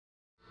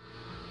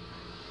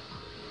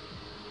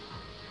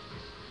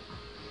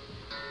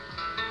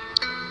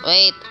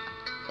Wait,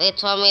 wait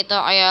for me,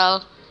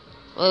 Toriel.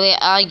 Where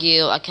are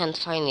you? I can't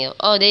find you.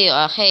 Oh, there you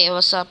are. Hey,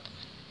 what's up?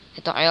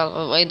 Hey,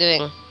 Toriel, what are you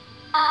doing?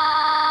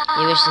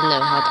 You wish to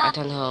know how to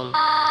return home.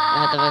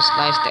 I had to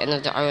slice the end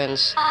of the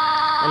orange.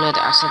 I know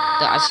the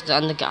asset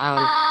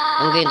underground.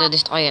 I'm going to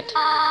destroy it.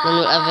 No one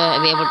will ever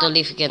be able to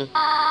leave again.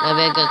 Now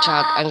be a good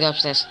child and go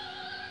upstairs.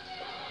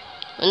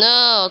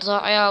 No,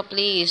 Toriel,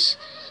 please.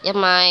 You're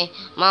my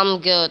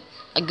mom good.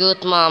 A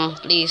good mom.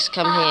 Please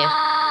come here.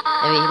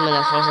 Every human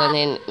has forced on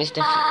him meets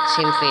the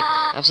same fate.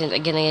 I've seen it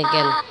again and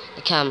again.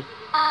 They come,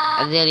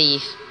 and they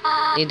leave.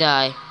 They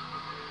die.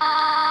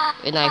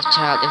 Good night,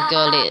 child.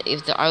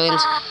 If the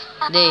orange,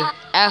 they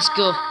ask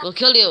you, will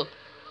kill you.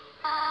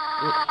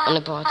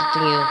 Only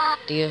protecting you.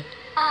 Do you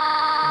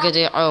go to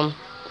your room?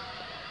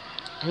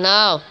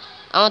 No,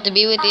 I want to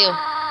be with you.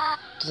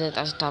 Doesn't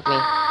that stop me?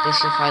 This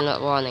is your final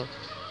warning.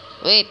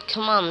 Wait,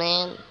 come on,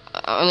 man.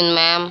 I mean,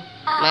 ma'am.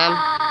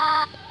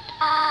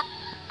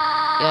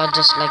 You're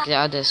just like the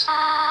others.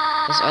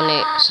 There's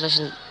only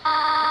solution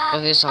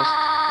of yourself. You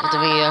have to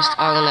be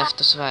strong enough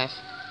to survive.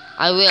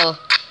 I will.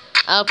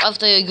 I'll look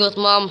after you, good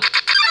mom.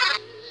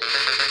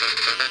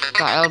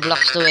 Toriel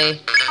blocks the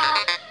way.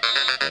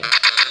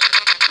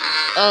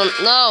 Oh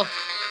no!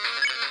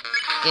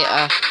 Okay,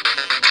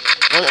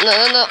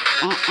 no,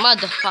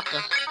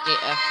 motherfucker. Okay,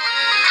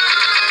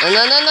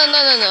 no.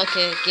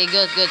 Okay,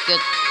 good.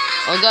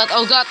 Oh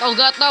god,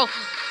 no.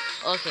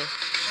 Okay.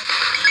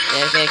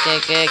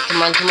 Okay.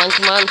 Come on.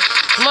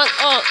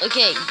 Oh,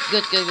 okay.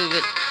 Good.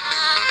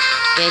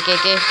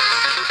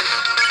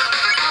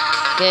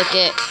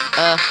 Okay.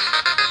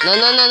 No,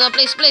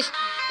 please.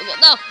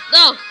 No.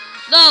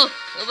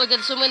 Oh my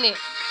god, so many.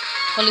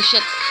 Holy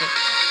shit.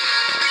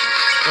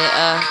 Okay.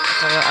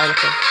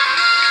 Okay.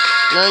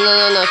 No.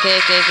 Okay.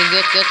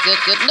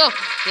 Good. No.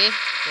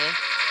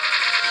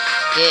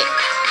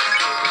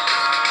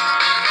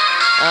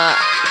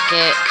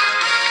 Okay.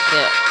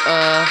 Okay.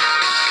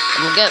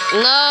 Oh my god,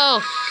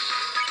 no!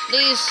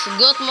 Please,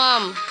 good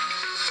mom.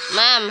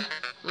 Ma'am.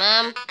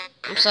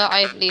 I'm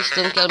sorry, please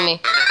don't kill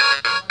me.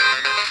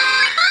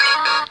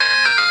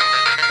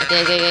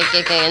 Okay. No.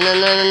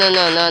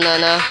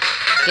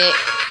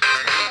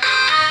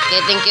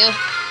 Okay, thank you.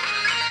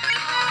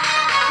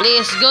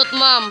 Please, good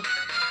mom.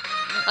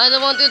 I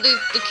don't want you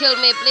to kill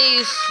me,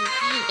 please.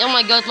 Oh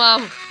my god,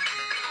 mom.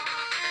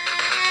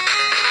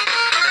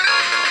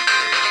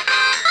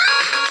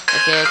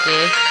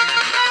 Okay.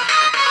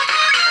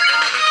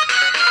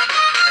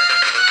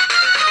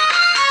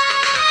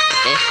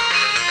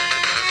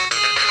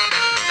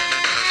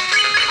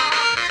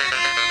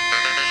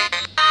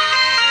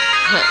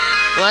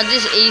 What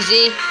is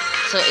easy?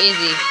 So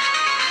easy.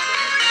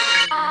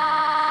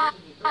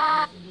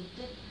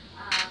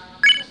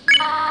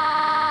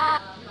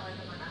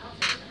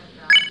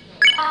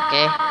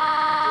 Okay.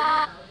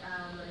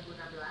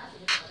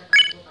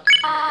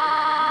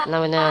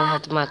 Now we don't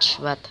have much,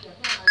 but we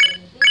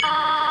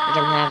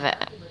can have it.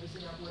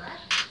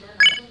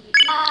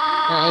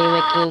 Why are you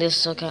making this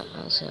so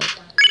cancelled?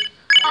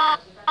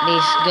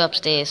 Please go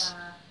upstairs.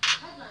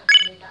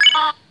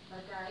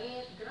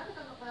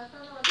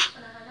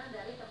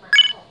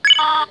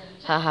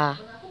 Haha.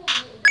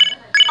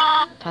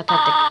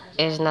 Pathetic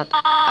is not.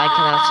 I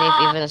cannot save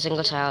even a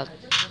single child.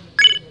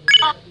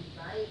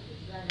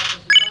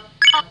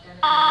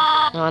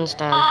 No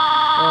understand.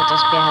 You'll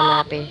just be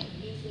unhappy.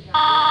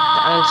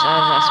 The answer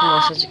is a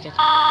small certificate.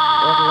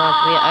 It will not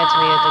be right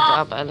for you to grow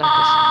up like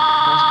this.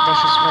 My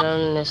expectations for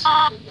loneliness.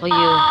 For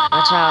you,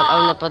 my child, I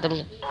will not put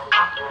them.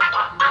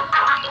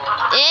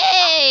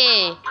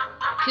 Hey!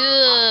 Who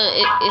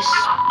is.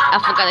 I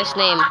forgot his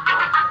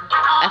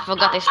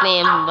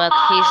name, but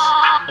he's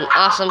an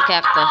awesome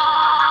character.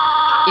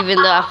 Even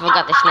though I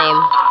forgot his name.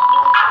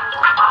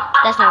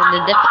 That's not the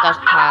difficult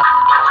part.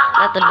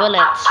 Not the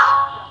bullets.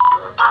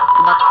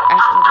 But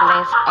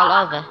accidents all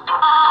over.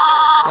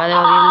 But there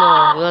will be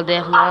more, will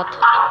there not?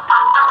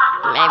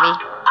 Maybe.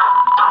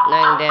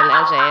 Knowing the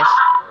answer is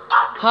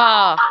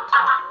heart.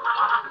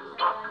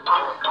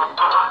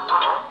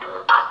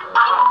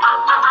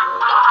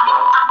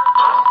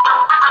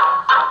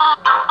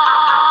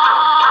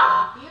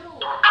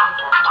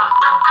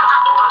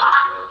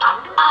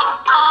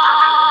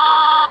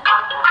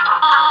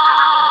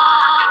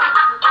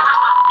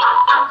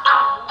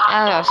 I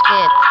was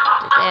scared.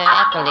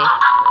 Actually,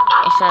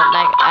 it's not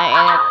like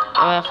I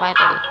were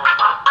fighting.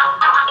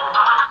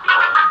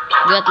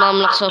 Good mom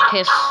looks so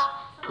pissed.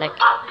 Like,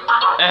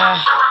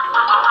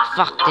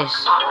 fuck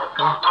this.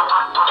 Yeah.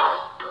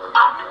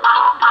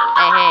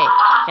 Hey,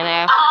 can I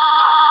have?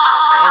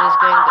 It is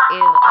going to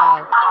eat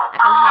all. I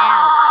can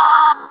help.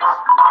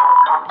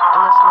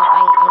 I'm still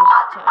in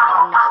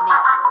my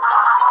sleep.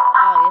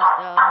 Oh, you're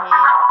still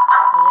here?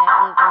 Do you have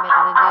anything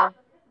better to do?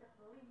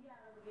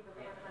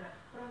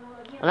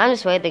 Well, I'm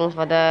just waiting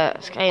for the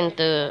screen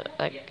to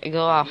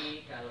go off.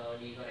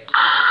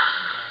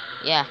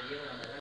 Yeah.